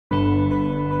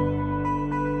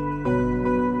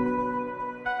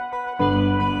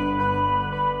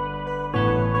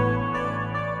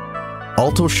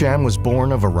Alto Shaam was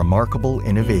born of a remarkable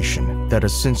innovation that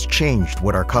has since changed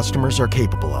what our customers are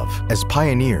capable of. As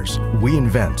pioneers, we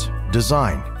invent,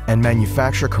 design, and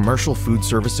manufacture commercial food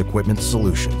service equipment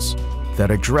solutions that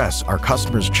address our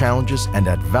customers' challenges and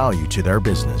add value to their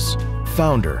business.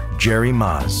 Founder Jerry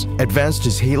Maas advanced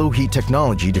his Halo Heat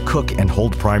technology to cook and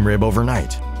hold prime rib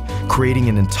overnight, creating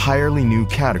an entirely new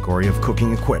category of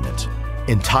cooking equipment.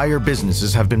 Entire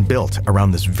businesses have been built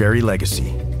around this very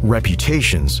legacy,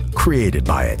 reputations created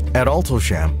by it. At Alto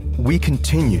Shaam, we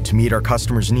continue to meet our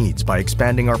customers' needs by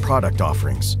expanding our product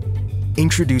offerings.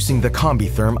 Introducing the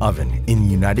CombiTherm oven in the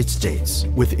United States.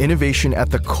 With innovation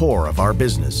at the core of our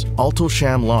business, Alto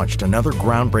Shaam launched another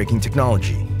groundbreaking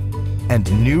technology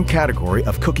and new category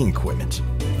of cooking equipment,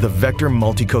 the Vector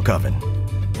Multi-Cook Oven.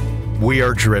 We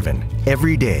are driven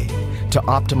every day to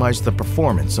optimize the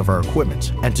performance of our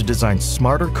equipment and to design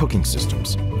smarter cooking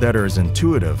systems that are as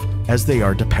intuitive as they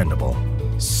are dependable.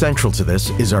 Central to this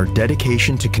is our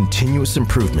dedication to continuous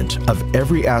improvement of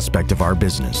every aspect of our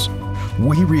business.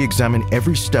 We re-examine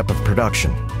every step of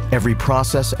production, every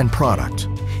process and product,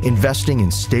 investing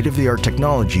in state-of-the-art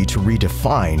technology to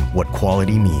redefine what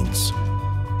quality means.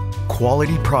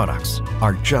 Quality products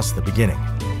are just the beginning.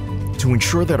 To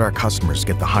ensure that our customers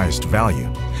get the highest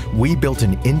value, we built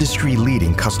an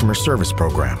industry-leading customer service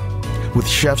program with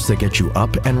chefs that get you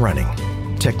up and running,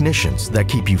 technicians that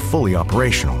keep you fully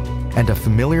operational, and a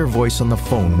familiar voice on the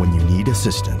phone when you need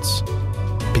assistance.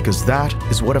 Because that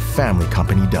is what a family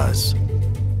company does.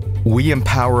 We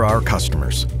empower our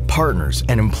customers, partners,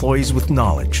 and employees with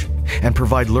knowledge and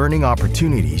provide learning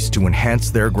opportunities to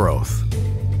enhance their growth.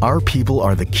 Our people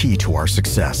are the key to our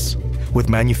success. With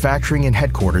manufacturing and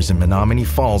headquarters in Menominee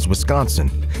Falls,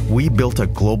 Wisconsin, we built a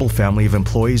global family of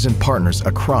employees and partners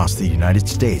across the United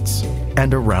States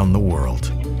and around the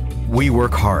world. We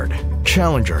work hard,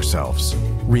 challenge ourselves,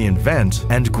 reinvent,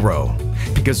 and grow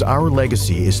because our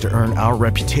legacy is to earn our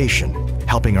reputation,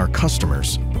 helping our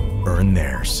customers earn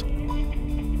theirs.